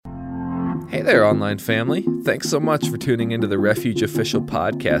Hey there, online family. Thanks so much for tuning into the Refuge Official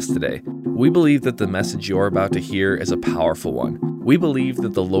podcast today. We believe that the message you're about to hear is a powerful one. We believe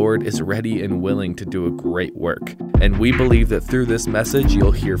that the Lord is ready and willing to do a great work. And we believe that through this message,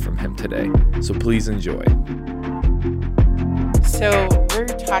 you'll hear from Him today. So please enjoy. So we're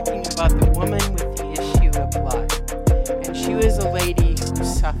talking about the woman with the issue of blood. And she was a lady who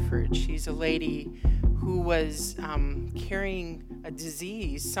suffered. She's a lady who was carrying a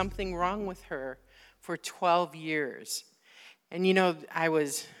disease, something wrong with her, for 12 years. And you know, I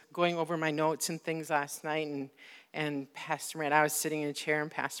was going over my notes and things last night, and Pastor Matt, I was sitting in a chair,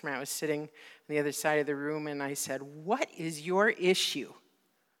 and Pastor Matt was sitting on the other side of the room, and I said, "What is your issue?"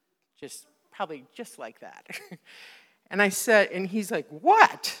 Probably just like that. And I said, and he's like,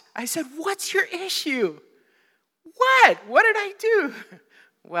 "What?" I said, "What's your issue?" "What? What did I do?"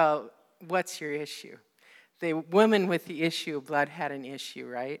 Well, what's your issue? The woman with the issue of blood had an issue,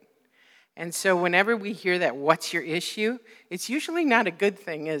 right? And so whenever we hear that, "What's your issue?" it's usually not a good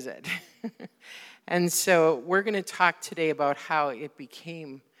thing, is it? And so we're going to talk today about how it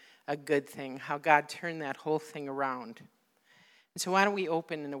became a good thing, how God turned that whole thing around. And so why don't we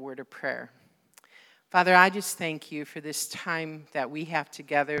open in a word of prayer? Father, I just thank you for this time that we have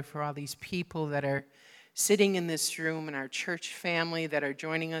together, for all these people that are sitting in this room and our church family that are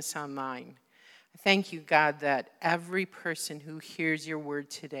joining us online. I thank you, God, that every person who hears your word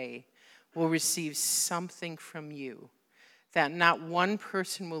today will receive something from you, that not one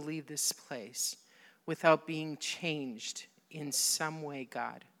person will leave this place without being changed in some way,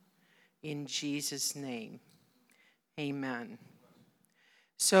 God. In Jesus' name, amen.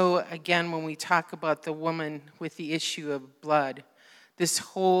 So again, when we talk about the woman with the issue of blood, this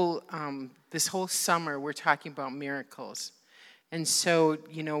whole summer we're talking about miracles. And so,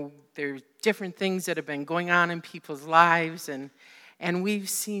 you know, there's different things that have been going on in people's lives, and we've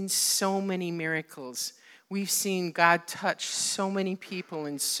seen so many miracles. We've seen God touch so many people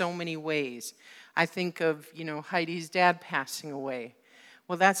in so many ways. I think of, you know, Heidi's dad passing away.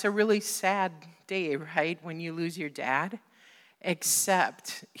 Well, that's a really sad day, right, when you lose your dad,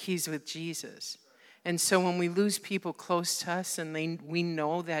 except he's with Jesus. And so when we lose people close to us, and we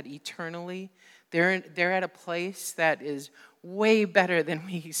know that eternally they're at a place that is way better than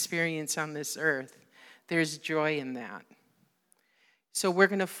we experience on this earth, there's joy in that. So we're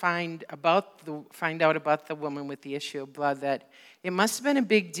going to find out about the woman with the issue of blood, that it must have been a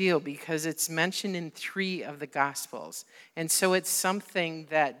big deal because it's mentioned in 3 of the Gospels. And so it's something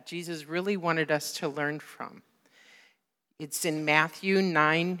that Jesus really wanted us to learn from. It's in Matthew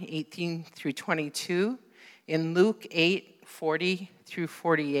 9:18 through 22, in Luke 8:40 through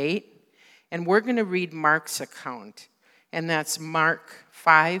 48, and we're going to read Mark's account, and that's Mark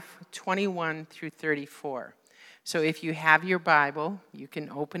 5:21 through 34. So if you have your Bible, you can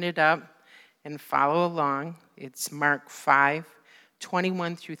open it up and follow along. It's Mark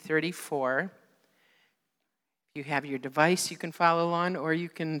 5:21 through 34. If you have your device, you can follow along, or you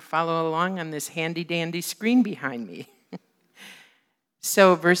can follow along on this handy-dandy screen behind me.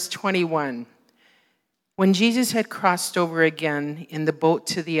 So verse 21, when Jesus had crossed over again in the boat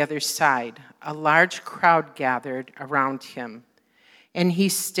to the other side, a large crowd gathered around him, and he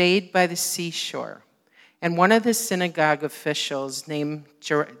stayed by the seashore. And one of the synagogue officials named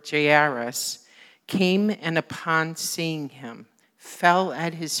Jairus came, and upon seeing him, fell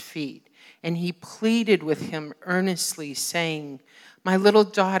at his feet, and he pleaded with him earnestly, saying, "My little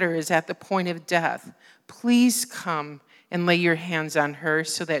daughter is at the point of death. Please come and lay your hands on her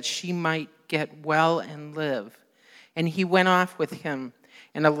so that she might get well and live." And he went off with him,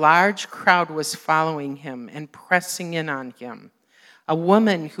 and a large crowd was following him and pressing in on him. A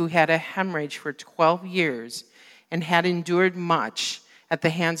woman who had a hemorrhage for 12 years and had endured much at the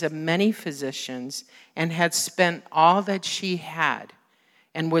hands of many physicians and had spent all that she had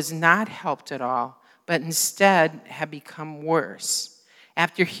and was not helped at all, but instead had become worse.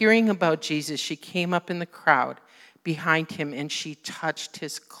 After hearing about Jesus, she came up in the crowd behind him, and she touched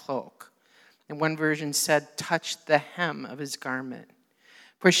his cloak. And one version said, touched the hem of his garment.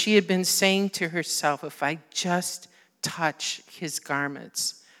 For she had been saying to herself, "If I just touch his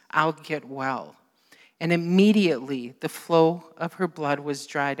garments, I'll get well." And immediately the flow of her blood was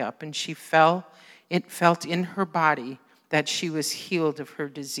dried up, and she felt in her body that she was healed of her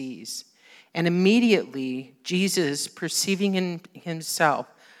disease. And immediately Jesus, perceiving in himself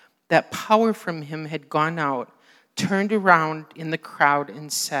that power from him had gone out, turned around in the crowd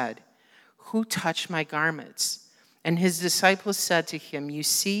and said, "Who touched my garments?" And his disciples said to him, "You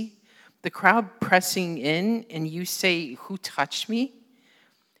see the crowd pressing in, and you say, 'Who touched me?'"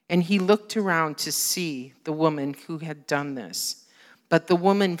 And he looked around to see the woman who had done this. But the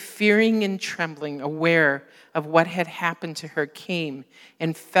woman, fearing and trembling, aware of what had happened to her, came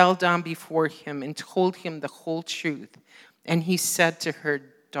and fell down before him and told him the whole truth. And he said to her,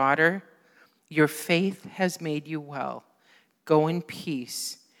 "Daughter, your faith has made you well. Go in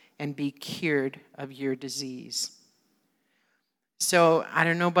peace and be cured of your disease." So I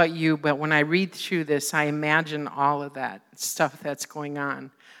don't know about you, but when I read through this, I imagine all of that stuff that's going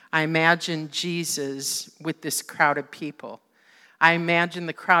on. I imagine Jesus with this crowd of people. I imagine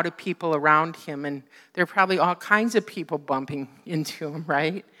the crowd of people around him, and there are probably all kinds of people bumping into him,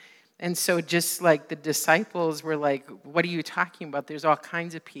 right? And so just like the disciples were like, "What are you talking about? There's all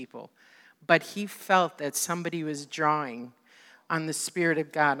kinds of people." But he felt that somebody was drawing on the Spirit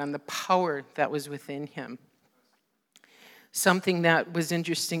of God, on the power that was within him. Something that was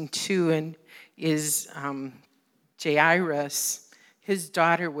interesting too, and is Jairus, his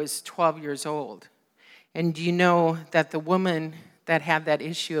daughter was 12 years old. And do you know that the woman that had that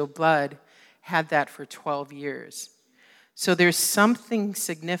issue of blood had that for 12 years? So there's something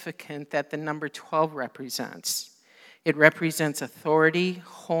significant that the number 12 represents. It represents authority,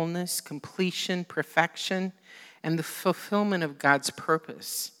 wholeness, completion, perfection, and the fulfillment of God's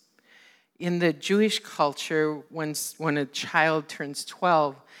purpose. In the Jewish culture, when a child turns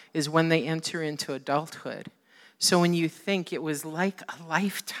 12 is when they enter into adulthood. So when you think it was like a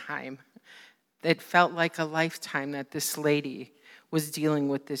lifetime, it felt like a lifetime that this lady was dealing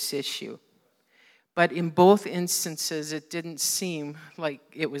with this issue. But in both instances, it didn't seem like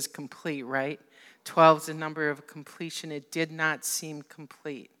it was complete, right? 12 is the number of completion. It did not seem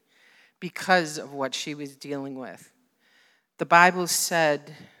complete because of what she was dealing with. The Bible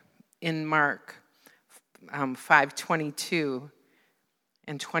said in Mark 5:22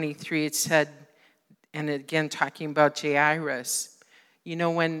 and 23, it said, and again talking about Jairus, you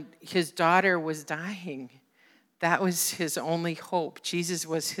know, when his daughter was dying, that was his only hope. Jesus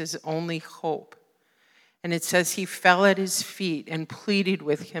was his only hope. And it says he fell at his feet and pleaded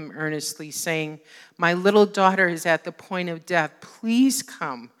with him earnestly, saying, "My little daughter is at the point of death. Please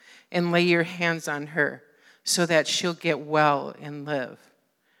come and lay your hands on her so that she'll get well and live."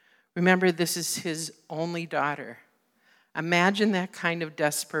 Remember, this is his only daughter. Imagine that kind of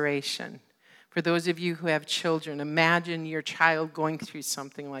desperation. For those of you who have children, imagine your child going through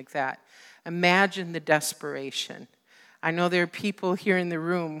something like that. Imagine the desperation. I know there are people here in the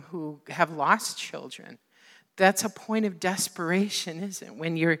room who have lost children. That's a point of desperation, isn't it?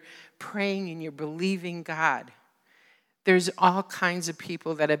 When you're praying and you're believing God. There's all kinds of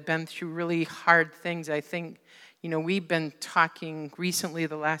people that have been through really hard things. I think, you know, we've been talking recently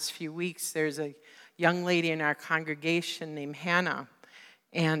the last few weeks. There's a young lady in our congregation named Hannah.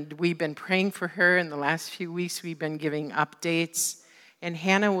 And we've been praying for her. In the last few weeks, we've been giving updates. And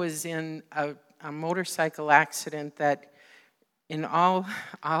Hannah was in a motorcycle accident that in all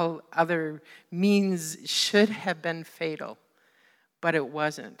other means should have been fatal, but it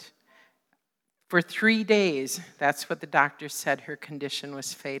wasn't. For 3 days, that's what the doctor said, her condition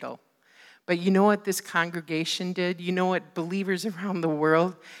was fatal. But you know what this congregation did? You know what believers around the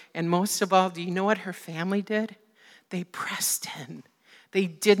world, and most of all, do you know what her family did? They pressed in. They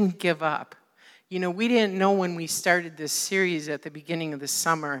didn't give up. You know, we didn't know when we started this series at the beginning of the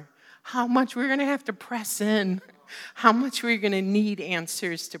summer how much we're going to have to press in, how much we're going to need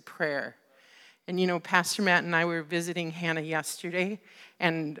answers to prayer. And, you know, Pastor Matt and I were visiting Hannah yesterday,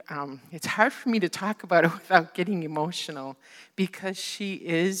 and it's hard for me to talk about it without getting emotional because she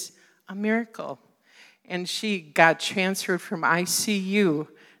is a miracle. And she got transferred from ICU,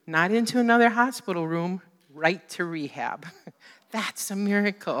 not into another hospital room, right to rehab. That's a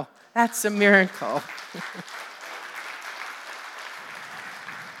miracle. That's a miracle.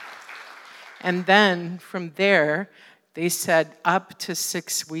 And then from there, they said up to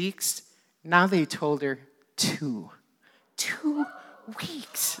 6 weeks. Now they told her 2. 2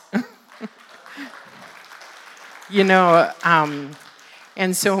 weeks. You know,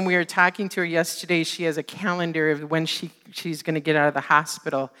 and so when we were talking to her yesterday, she has a calendar of when she's going to get out of the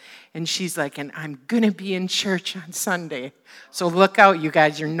hospital. And she's like, and I'm going to be in church on Sunday. So look out, you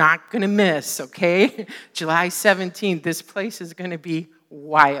guys. You're not going to miss, okay? July 17th, this place is going to be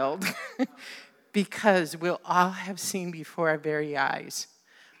wild. Because we'll all have seen before our very eyes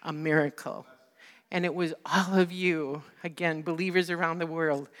a miracle. And it was all of you, again, believers around the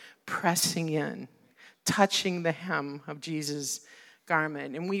world, pressing in, touching the hem of Jesus'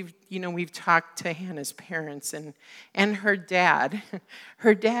 garment. And we've talked to Hannah's parents and her dad.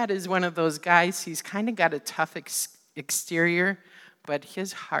 Her dad is one of those guys, he's kind of got a tough exterior, but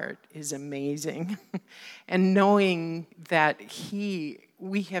his heart is amazing. And knowing that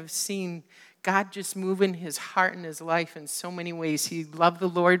we have seen God just moving his heart and his life in so many ways. He loved the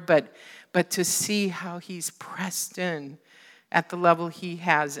Lord, but to see how he's pressed in at the level he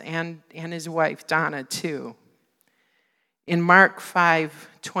has, and his wife, Donna, too. In Mark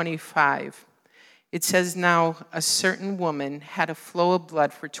 5:25, it says, "Now a certain woman had a flow of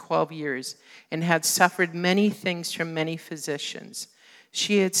blood for 12 years and had suffered many things from many physicians.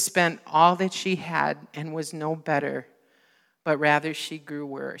 She had spent all that she had and was no better, but rather she grew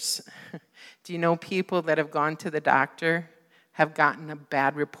worse." Do you know people that have gone to the doctor, have gotten a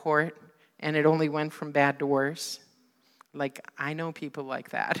bad report, and it only went from bad to worse? Like, I know people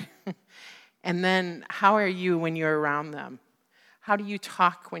like that. And then, how are you when you're around them? How do you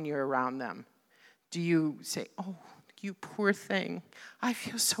talk when you're around them? Do you say, "Oh, you poor thing, I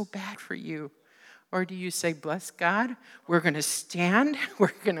feel so bad for you"? Or do you say, "Bless God, we're going to stand,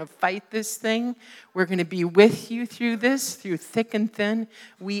 we're going to fight this thing, we're going to be with you through this, through thick and thin.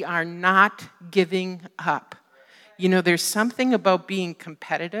 We are not giving up"? You know, there's something about being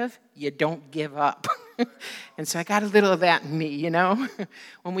competitive, you don't give up. And so I got a little of that in me, you know.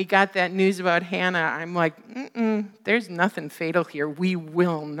 When we got that news about Hannah, I'm like, there's nothing fatal here. We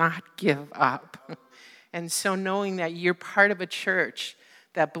will not give up. And so knowing that you're part of a church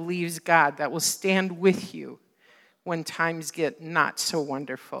that believes God, that will stand with you when times get not so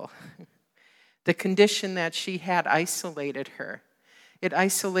wonderful. The condition that she had isolated her. It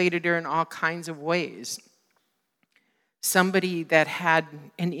isolated her in all kinds of ways. Somebody that had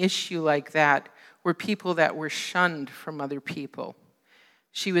an issue like that were people that were shunned from other people.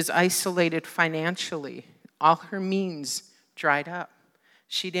 She was isolated financially. All her means dried up.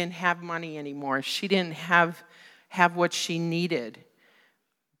 She didn't have money anymore. She didn't have what she needed.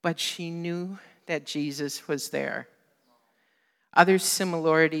 But she knew that Jesus was there. Other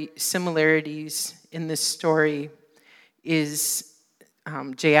similarities in this story is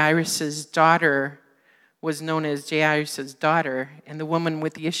Jairus' daughter was known as Jairus' daughter, and the woman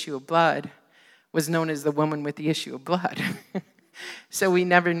with the issue of blood was known as the woman with the issue of blood. So we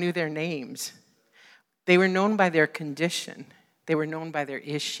never knew their names. They were known by their condition. They were known by their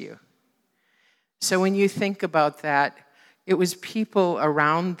issue. So when you think about that, it was people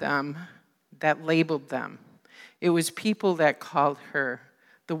around them that labeled them. It was people that called her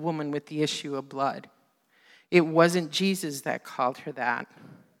the woman with the issue of blood. It wasn't Jesus that called her that.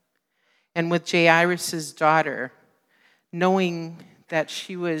 And with Jairus' daughter, knowing that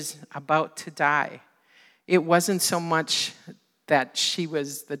she was about to die, it wasn't so much that she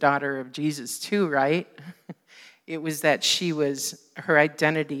was the daughter of Jesus too, right? It was that her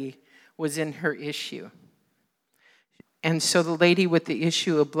identity was in her issue. And so the lady with the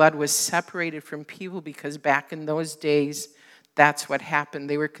issue of blood was separated from people because back in those days, that's what happened.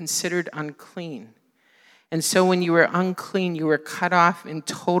 They were considered unclean. And so when you were unclean, you were cut off and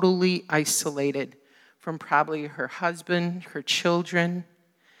totally isolated from probably her husband, her children.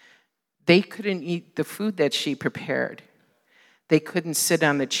 They couldn't eat the food that she prepared. They couldn't sit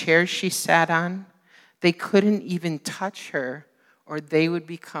on the chair she sat on. They couldn't even touch her, or they would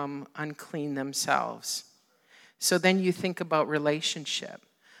become unclean themselves. So then you think about relationship.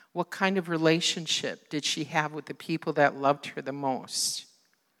 What kind of relationship did she have with the people that loved her the most?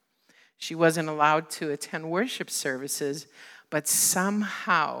 She wasn't allowed to attend worship services, but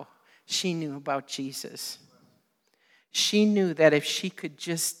somehow she knew about Jesus. She knew that if she could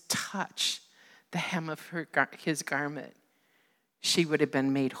just touch the hem of his garment, she would have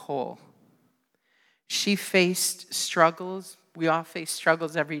been made whole. She faced struggles. We all face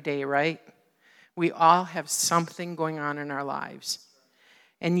struggles every day, right? We all have something going on in our lives.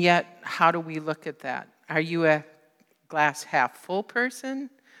 And yet, how do we look at that? Are you a glass half full person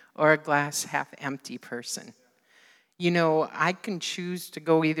or a glass half empty person? You know, I can choose to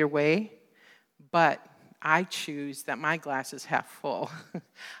go either way, but I choose that my glass is half full.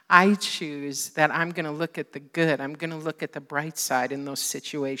 I choose that I'm going to look at the good. I'm going to look at the bright side in those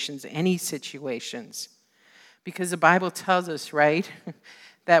situations, any situations. Because the Bible tells us, right,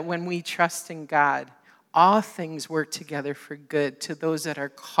 that when we trust in God, all things work together for good to those that are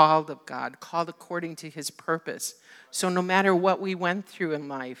called of God, called according to his purpose. So no matter what we went through in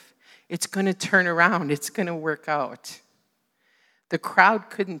life, it's going to turn around. It's going to work out. The crowd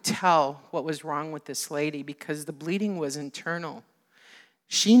couldn't tell what was wrong with this lady because the bleeding was internal.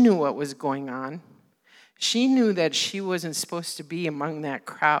 She knew what was going on. She knew that she wasn't supposed to be among that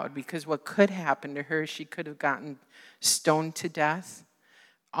crowd because what could happen to her, she could have gotten stoned to death.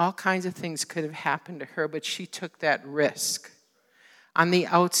 All kinds of things could have happened to her, but she took that risk. On the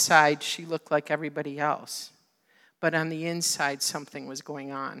outside, she looked like everybody else. But on the inside, something was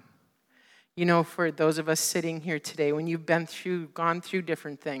going on. You know, for those of us sitting here today, when you've gone through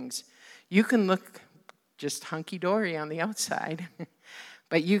different things, You can look just hunky-dory on the outside,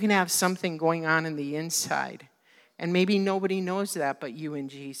 but you can have something going on in the inside. And maybe nobody knows that but you and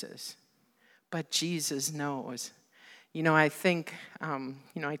Jesus. But Jesus knows. I think,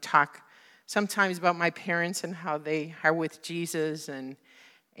 I talk sometimes about my parents and how they are with Jesus. And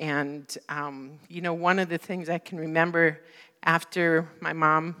one of the things I can remember after my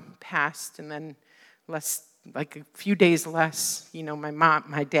mom passed, and then like a few days less,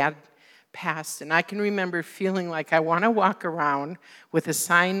 my dad passed. And I can remember feeling like I want to walk around with a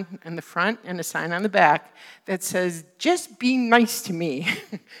sign in the front and a sign on the back that says, just be nice to me.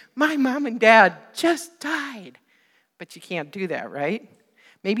 My mom and dad just died. But you can't do that, right?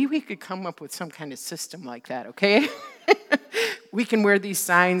 Maybe we could come up with some kind of system like that, okay? We can wear these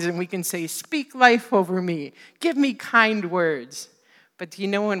signs and we can say, speak life over me. Give me kind words. But do you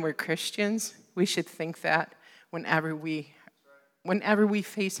know when we're Christians, we should think that whenever we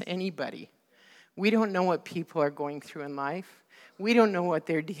face anybody. We don't know what people are going through in life. We don't know what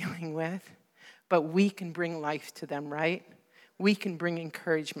they're dealing with. But we can bring life to them, right? We can bring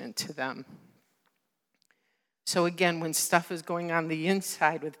encouragement to them. So again, when stuff is going on the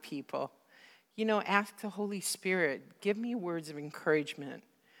inside with people, ask the Holy Spirit, give me words of encouragement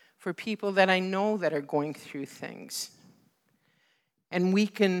for people that I know that are going through things. And we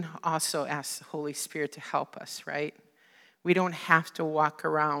can also ask the Holy Spirit to help us, right? We don't have to walk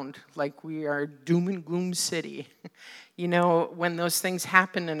around like we are doom and gloom city. When those things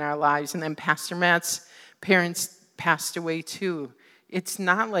happen in our lives, and then Pastor Matt's parents passed away too, it's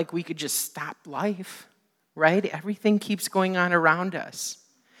not like we could just stop life, right? Everything keeps going on around us.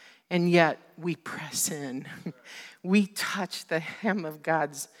 And yet, we press in. We touch the hem of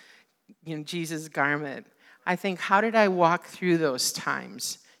God's, Jesus' garment. I think, how did I walk through those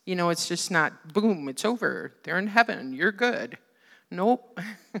times? It's just not, boom, it's over. They're in heaven. You're good. Nope.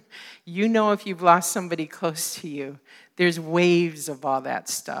 If you've lost somebody close to you, there's waves of all that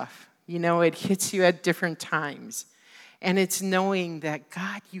stuff. It hits you at different times. And it's knowing that,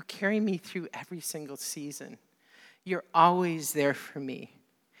 God, you carry me through every single season. You're always there for me.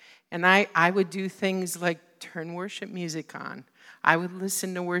 And I would do things like turn worship music on. I would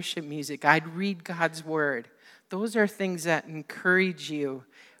listen to worship music. I'd read God's word. Those are things that encourage you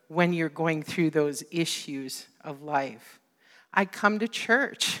when you're going through those issues of life. I come to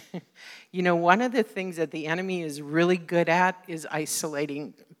church. One of the things that the enemy is really good at is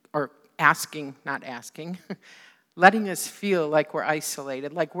isolating or not asking, letting us feel like we're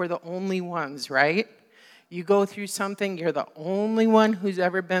isolated, like we're the only ones, right? You go through something, you're the only one who's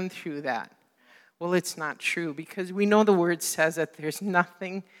ever been through that. Well, it's not true because we know the word says that there's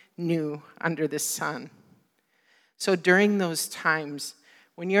nothing new under the sun. So during those times,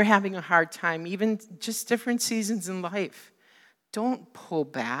 when you're having a hard time, even just different seasons in life, don't pull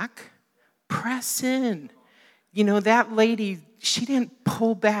back. Press in. That lady, she didn't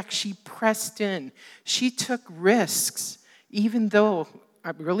pull back. She pressed in. She took risks, even though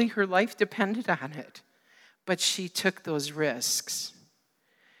really her life depended on it. But she took those risks.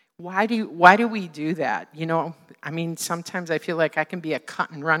 Why do we do that? Sometimes I feel like I can be a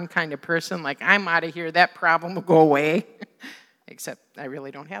cut and run kind of person. Like, I'm out of here. That problem will go away. Except I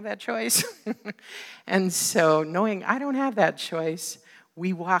really don't have that choice. And so knowing I don't have that choice,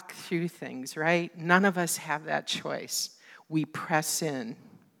 we walk through things, right? None of us have that choice. We press in.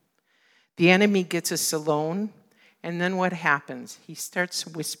 The enemy gets us alone, and then what happens? He starts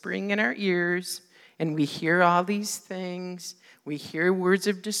whispering in our ears, and we hear all these things. We hear words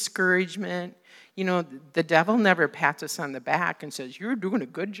of discouragement. The devil never pats us on the back and says, you're doing a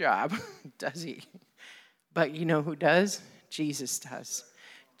good job, does he? But you know who does? Jesus does.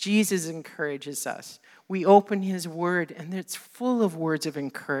 Jesus encourages us. We open his word, and it's full of words of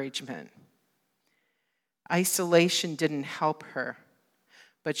encouragement. Isolation didn't help her,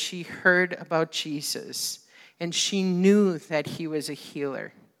 but she heard about Jesus, and she knew that he was a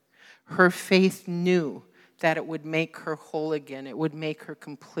healer. Her faith knew that it would make her whole again. It would make her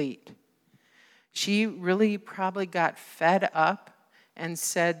complete. She really probably got fed up and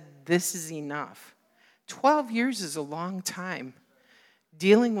said, this is enough. 12 years is a long time.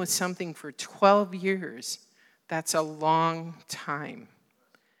 Dealing with something for 12 years, that's a long time.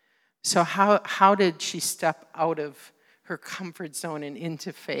 So how did she step out of her comfort zone and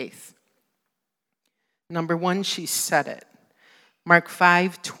into faith? Number one, she said it. Mark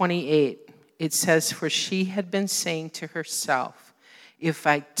 5:28, it says, for she had been saying to herself, if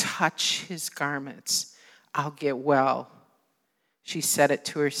I touch his garments, I'll get well. She said it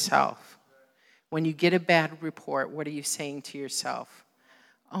to herself. When you get a bad report, what are you saying to yourself?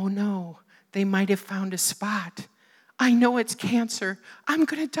 Oh no, they might have found a spot. I know it's cancer. I'm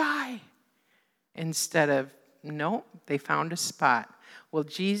going to die. Instead of, no, they found a spot. Well,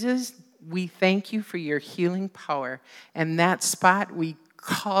 Jesus, we thank you for your healing power. And that spot, we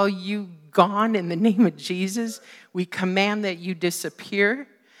call you gone in the name of Jesus. We command that you disappear.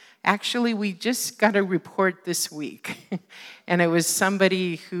 Actually, we just got a report this week. And it was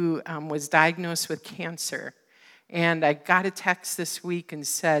somebody who was diagnosed with cancer. And I got a text this week and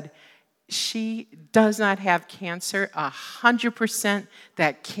said, she does not have cancer. 100%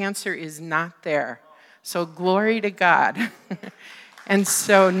 that cancer is not there. So glory to God. And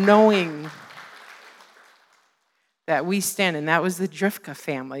so knowing that we stand, and that was the Drifka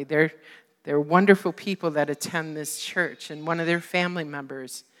family. They're wonderful people that attend this church. And one of their family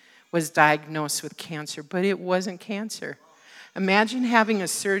members was diagnosed with cancer, but it wasn't cancer. Imagine having a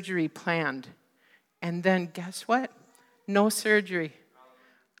surgery planned, and then guess what? No surgery.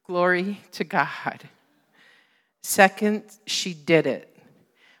 Glory to God. Second, she did it.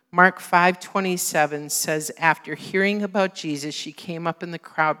 Mark 5:27 says, after hearing about Jesus, she came up in the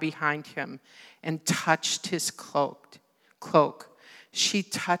crowd behind him and touched his cloak. She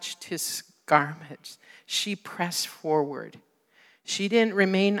touched his garments. She pressed forward. She didn't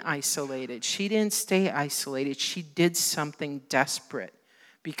remain isolated. She didn't stay isolated. She did something desperate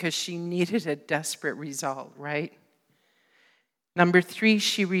because she needed a desperate result, right? Number 3,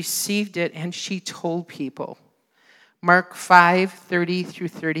 she received it and she told people. Mark 5:30 through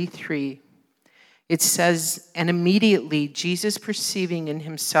 33. It says, and immediately Jesus, perceiving in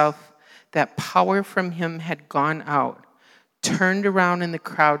himself that power from him had gone out, turned around in the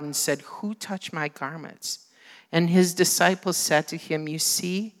crowd and said, who touched my garments? And his disciples said to him, you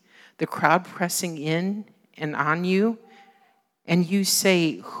see the crowd pressing in and on you, and you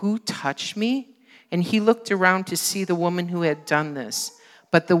say, who touched me? And he looked around to see the woman who had done this.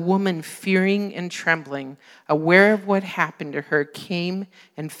 But the woman, fearing and trembling, aware of what happened to her, came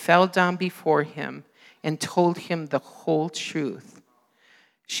and fell down before him and told him the whole truth.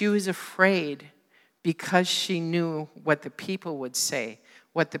 She was afraid because she knew what the people would say,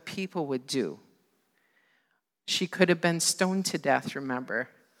 what the people would do. She could have been stoned to death, remember,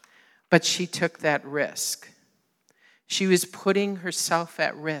 but she took that risk. She was putting herself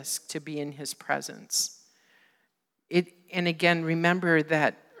at risk to be in his presence. And again, remember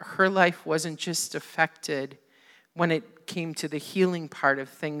that her life wasn't just affected when it came to the healing part of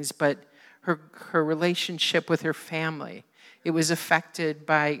things, but her relationship with her family. It was affected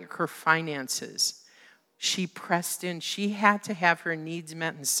by her finances. She pressed in. She had to have her needs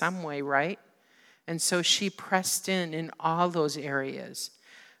met in some way, right? And so she pressed in all those areas.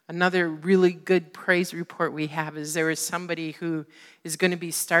 Another really good praise report we have is there is somebody who is going to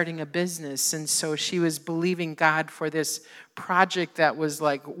be starting a business. And so she was believing God for this project that was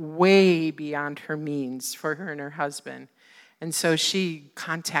like way beyond her means for her and her husband. And so she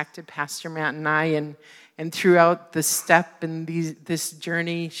contacted Pastor Matt and I, and throughout the step in this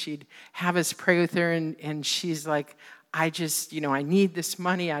journey, she'd have us pray with her, and she's like, I just, I need this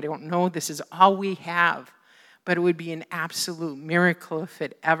money. I don't know. This is all we have. But it would be an absolute miracle if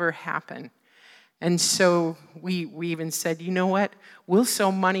it ever happened. And so we even said, you know what? We'll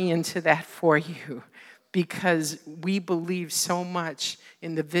sow money into that for you because we believe so much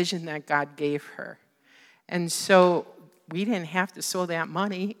in the vision that God gave her. And so we didn't have to sow that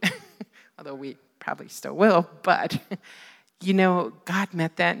money, although we probably still will, but, God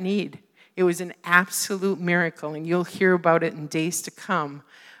met that need. It was an absolute miracle, and you'll hear about it in days to come.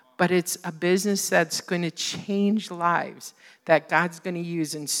 But it's a business that's going to change lives, that God's going to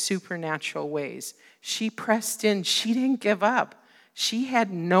use in supernatural ways. She pressed in. She didn't give up. She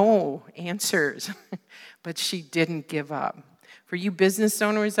had no answers, but she didn't give up. For you business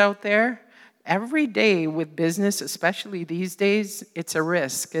owners out there, every day with business, especially these days, it's a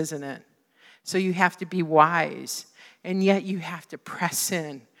risk, isn't it? So you have to be wise, and yet you have to press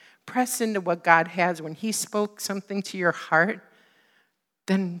in. Press into what God has. When he spoke something to your heart,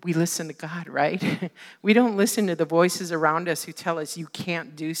 then we listen to God, right? We don't listen to the voices around us who tell us you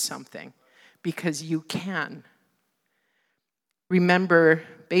can't do something, because you can. Remember,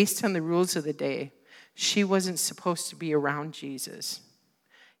 based on the rules of the day, she wasn't supposed to be around Jesus.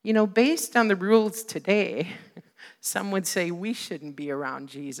 Based on the rules today, some would say we shouldn't be around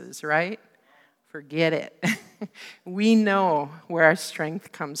Jesus, right? Forget it. We know where our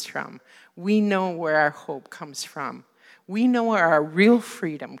strength comes from. We know where our hope comes from. We know where our real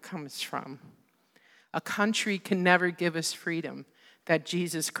freedom comes from. A country can never give us freedom that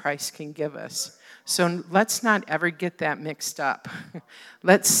Jesus Christ can give us. So let's not ever get that mixed up.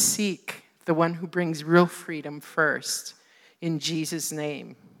 Let's seek the one who brings real freedom first in Jesus'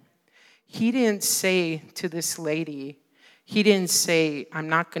 name. He didn't say to this lady, He didn't say, I'm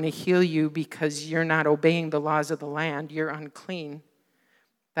not going to heal you because you're not obeying the laws of the land. You're unclean.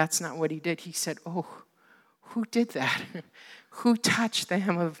 That's not what he did. He said, oh, who did that? Who touched the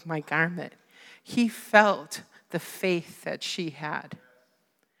hem of my garment? He felt the faith that she had.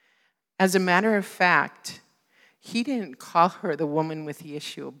 As a matter of fact, he didn't call her the woman with the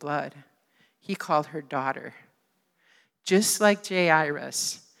issue of blood. He called her daughter. Just like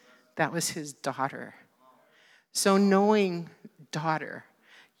Jairus, that was his daughter. So knowing daughter,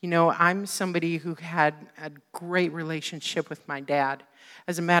 I'm somebody who had a great relationship with my dad.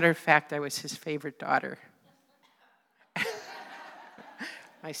 As a matter of fact, I was his favorite daughter.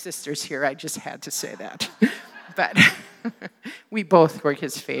 My sister's here, I just had to say that. But we both were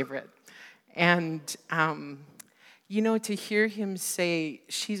his favorite. And, to hear him say,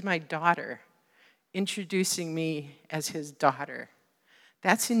 she's my daughter, introducing me as his daughter,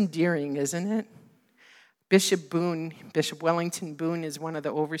 that's endearing, isn't it? Bishop Wellington Boone is one of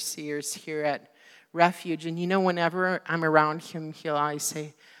the overseers here at Refuge. And whenever I'm around him, he'll always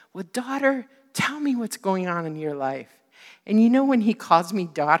say, well, daughter, tell me what's going on in your life. And when he calls me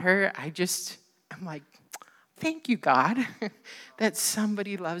daughter, I'm like, thank you, God, that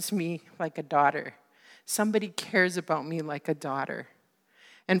somebody loves me like a daughter. Somebody cares about me like a daughter.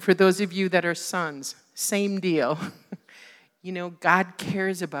 And for those of you that are sons, same deal. God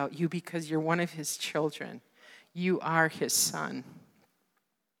cares about you because you're one of his children. You are his son.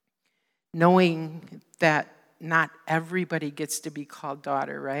 Knowing that not everybody gets to be called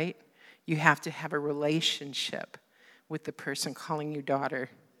daughter, right? You have to have a relationship with the person calling you daughter.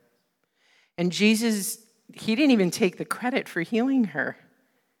 And Jesus, he didn't even take the credit for healing her.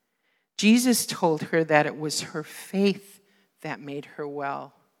 Jesus told her that it was her faith that made her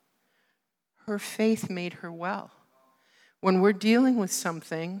well. Her faith made her well. When we're dealing with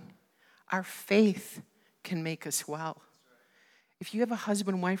something, our faith can make us well. If you have a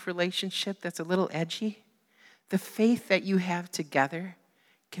husband-wife relationship that's a little edgy, the faith that you have together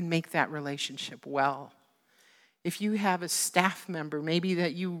can make that relationship well. If you have a staff member, maybe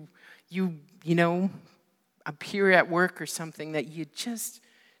that you appear at work or something that you just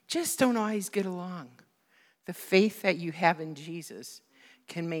don't always get along, the faith that you have in Jesus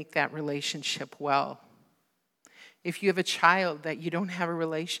can make that relationship well. If you have a child that you don't have a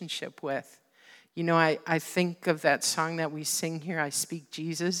relationship with, I think of that song that we sing here, I Speak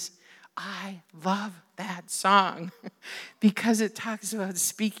Jesus. I love that song because it talks about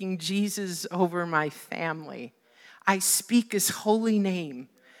speaking Jesus over my family. I speak his holy name.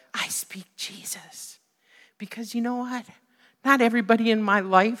 I speak Jesus. Because you know what? Not everybody in my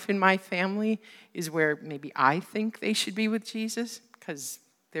life, in my family, is where maybe I think they should be with Jesus because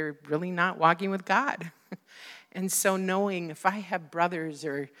they're really not walking with God. And so knowing if I have brothers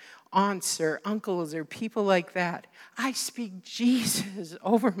or aunts or uncles or people like that, I speak Jesus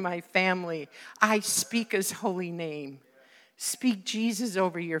over my family. I speak his holy name. Speak Jesus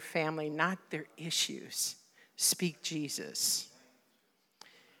over your family, not their issues. Speak Jesus.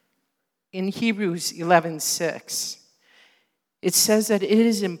 In Hebrews 11:6, it says that it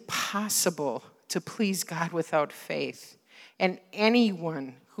is impossible to please God without faith. And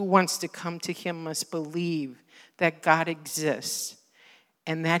anyone who wants to come to him must believe that God exists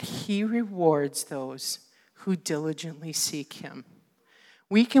and that he rewards those who diligently seek him.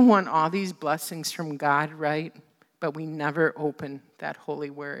 We can want all these blessings from God, right? But we never open that holy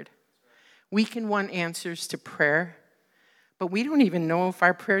word. We can want answers to prayer, but we don't even know if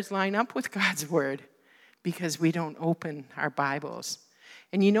our prayers line up with God's word because we don't open our Bibles.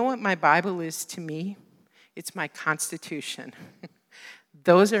 And you know what my Bible is to me? It's my constitution.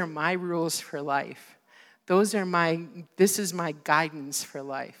 Those are my rules for life. This is my guidance for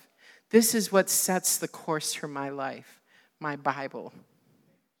life. This is what sets the course for my life, my Bible.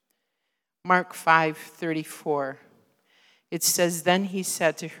 Mark 5:34. It says, then he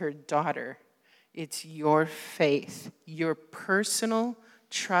said to her, daughter, it's your faith, your personal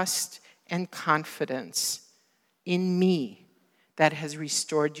trust and confidence in me that has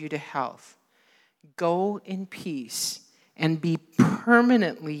restored you to health. Go in peace and be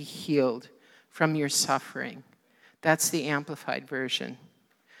permanently healed from your suffering. That's the Amplified Version.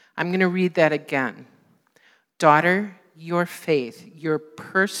 I'm going to read that again. Daughter, your faith, your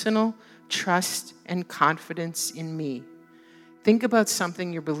personal trust and confidence in me. Think about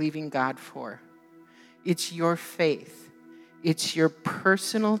something you're believing God for. It's your faith. It's your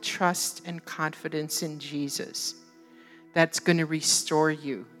personal trust and confidence in Jesus that's going to restore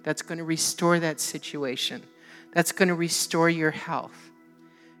you. That's going to restore that situation. That's going to restore your health.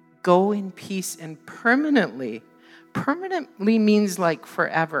 Go in peace and permanently. Permanently means like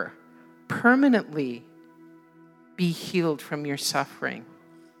forever. Permanently be healed from your suffering.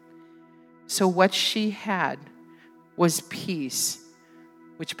 So what she had was peace,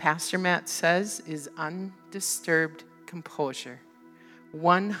 which Pastor Matt says is undisturbed composure.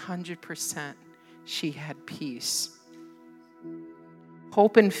 100% she had peace.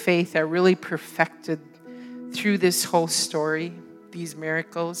 Hope and faith are really perfected through this whole story, these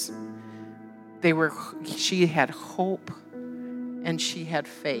miracles. She had hope and she had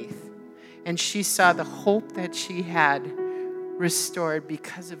faith. And she saw the hope that she had restored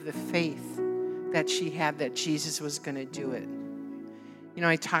because of the faith that she had that Jesus was going to do it. You know,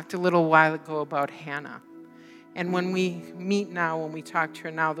 I talked a little while ago about Hannah. And when we talk to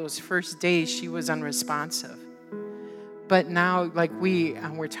her now, those first days she was unresponsive. But now, like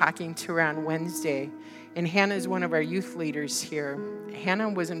we're talking to her on Wednesday, and Hannah is one of our youth leaders here. Hannah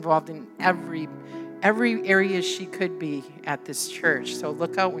was involved in every area she could be at this church. So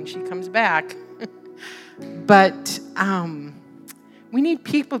look out when she comes back. But we need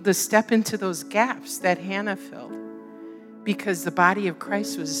people to step into those gaps that Hannah filled, because the body of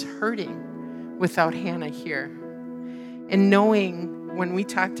Christ was hurting without Hannah here. And knowing when we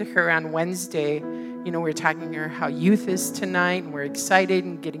talked to her on Wednesday, you know, we're talking to her how youth is tonight, and we're excited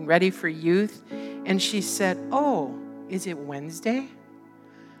and getting ready for youth. And she said, "Oh, is it Wednesday?"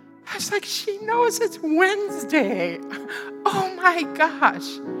 I was like, she knows it's Wednesday. Oh my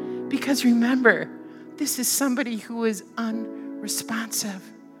gosh. Because remember, this is somebody who is unresponsive.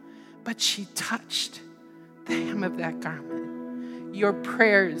 But she touched the hem of that garment. Your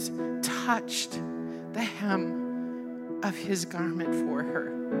prayers touched the hem of his garment for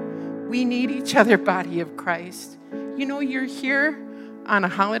her. We need each other, body of Christ. You know, you're here on a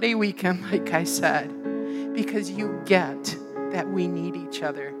holiday weekend, like I said, because you get that we need each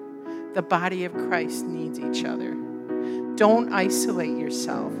other. The body of Christ needs each other. Don't isolate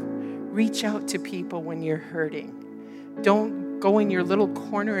yourself. Reach out to people when you're hurting. Don't go in your little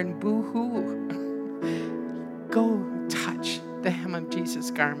corner and boo-hoo. Go touch the hem of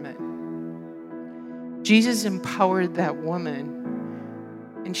Jesus' garment. Jesus empowered that woman,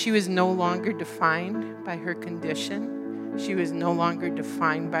 and she was no longer defined by her condition. She was no longer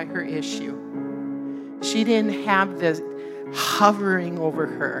defined by her issue. She didn't have this hovering over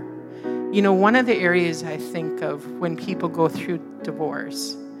her. You know, one of the areas I think of when people go through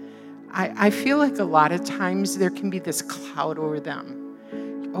divorce, I feel like a lot of times there can be this cloud over them.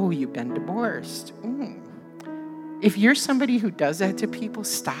 Oh, you've been divorced. If you're somebody who does that to people,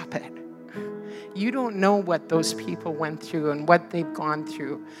 stop it. You don't know what those people went through and what they've gone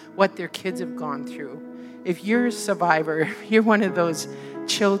through, what their kids have gone through. If you're a survivor, if you're one of those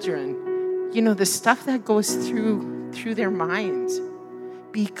children, you know, the stuff that goes through their minds.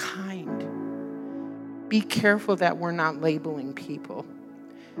 Be kind. Be careful that we're not labeling people.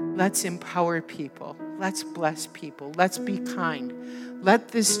 Let's empower people. Let's bless people. Let's be kind. Let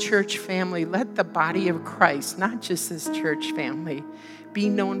this church family, let the body of Christ, not just this church family, be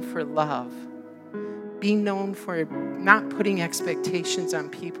known for love. Be known for not putting expectations on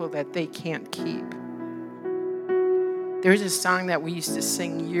people that they can't keep. There's a song that we used to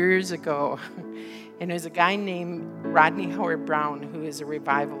sing years ago. And there's a guy named Rodney Howard Brown who is a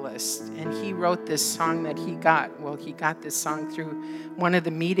revivalist. And he wrote this song that he got. Well, he got this song through one of the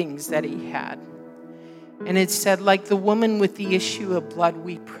meetings that he had. And it said, like the woman with the issue of blood,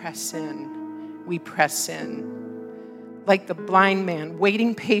 we press in. We press in. Like the blind man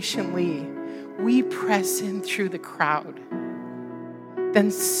waiting patiently, we press in through the crowd.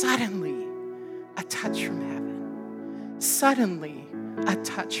 Then suddenly, a touch from heaven. Suddenly, a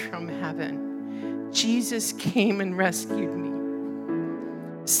touch from heaven. Jesus came and rescued me.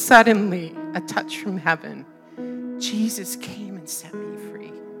 Suddenly, a touch from heaven. Jesus came and set me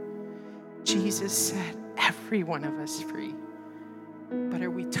free. Jesus set every one of us free. But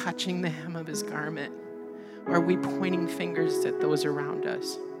are we touching the hem of his garment? Or are we pointing fingers at those around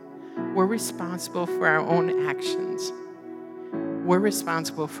us? We're responsible for our own actions. We're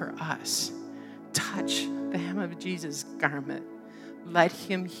responsible for us. Touch the hem of Jesus' garment. Let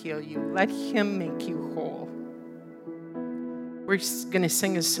him heal you. Let him make you whole. We're going to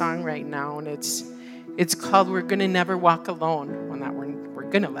sing a song right now, and it's called We're Going to Never Walk Alone. Well, not we're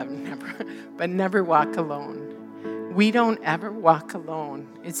going to never, but never walk alone. We don't ever walk alone.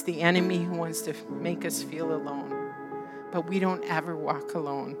 It's the enemy who wants to make us feel alone. But we don't ever walk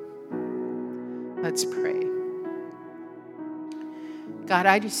alone. Let's pray. God,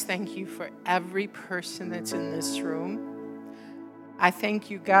 I just thank you for every person that's in this room. I thank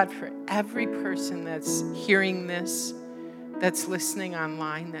you, God, for every person that's hearing this, that's listening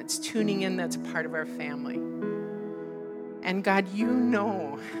online, that's tuning in, that's part of our family. And God, you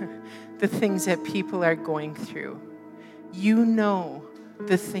know the things that people are going through. You know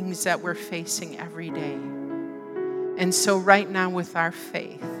the things that we're facing every day. And so right now with our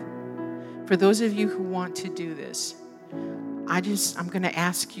faith, for those of you who want to do this, I'm going to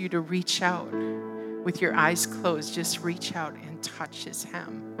ask you to reach out with your eyes closed. Just reach out and touch his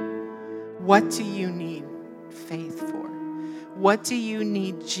hem. What do you need faith for? What do you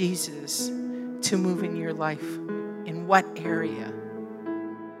need Jesus to move in your life? In what area?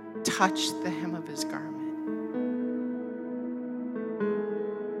 Touch the hem of his garment.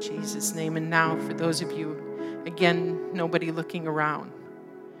 In Jesus' name. And now for those of you, again, nobody looking around.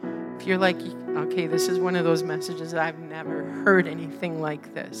 If you're like, okay, this is one of those messages that I've never heard anything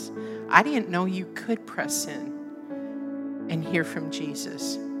like this. I didn't know you could press in and hear from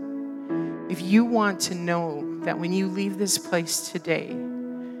Jesus. If you want to know that when you leave this place today,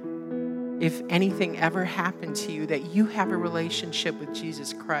 if anything ever happened to you, that you have a relationship with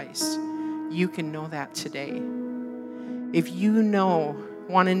Jesus Christ, you can know that today. If you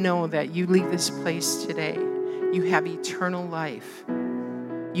want to know that you leave this place today, you have eternal life,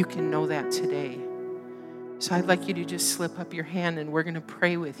 you can know that today. So I'd like you to just slip up your hand and we're going to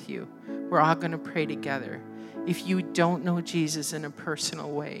pray with you. We're all going to pray together. If you don't know Jesus in a personal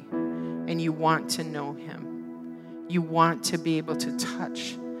way and you want to know him, you want to be able to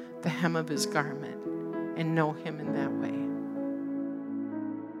touch the hem of his garment and know him in that way.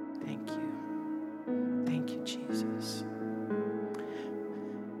 Thank you. Thank you, Jesus.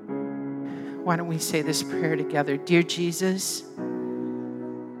 Why don't we say this prayer together? Dear Jesus,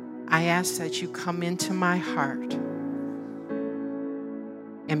 I ask that you come into my heart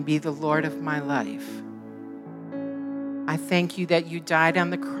and be the Lord of my life. I thank you that you died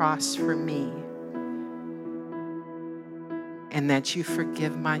on the cross for me and that you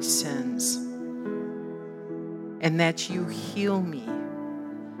forgive my sins and that you heal me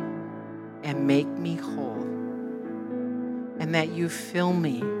and make me whole and that you fill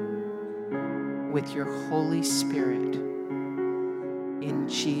me with your Holy Spirit. In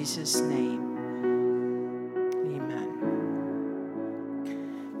Jesus' name, amen.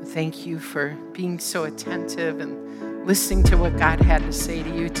 Thank you for being so attentive and listening to what God had to say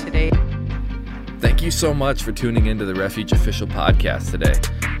to you today. Thank you so much for tuning into the Refuge Official Podcast today.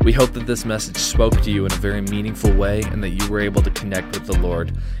 We hope that this message spoke to you in a very meaningful way and that you were able to connect with the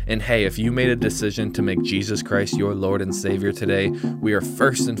Lord. And hey, if you made a decision to make Jesus Christ your Lord and Savior today, we are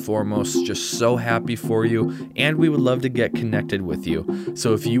first and foremost just so happy for you, and we would love to get connected with you.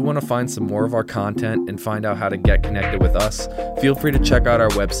 So if you want to find some more of our content and find out how to get connected with us, feel free to check out our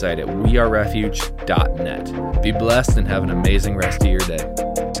website at wearerefuge.net. Be blessed and have an amazing rest of your day.